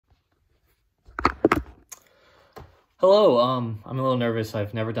Hello, I'm a little nervous.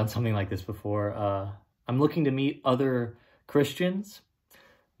 I've never done something like this before. I'm looking to meet other Christians.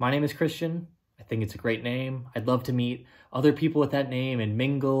 My name is Christian. I think it's a great name. I'd love to meet other people with that name and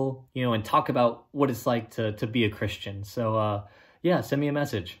mingle, and talk about what it's like to be a Christian. So, yeah, send me a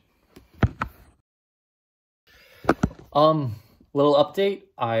message. Little update.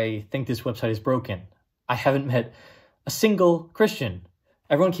 I think this website is broken. I haven't met a single Christian.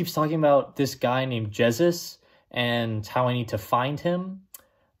 Everyone keeps talking about this guy named Jesus and how I need to find him.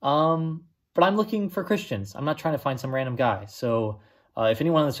 But I'm looking for Christians. I'm not trying to find some random guy. So if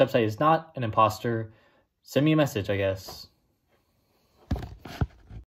anyone on this website is not an imposter, send me a message, I guess.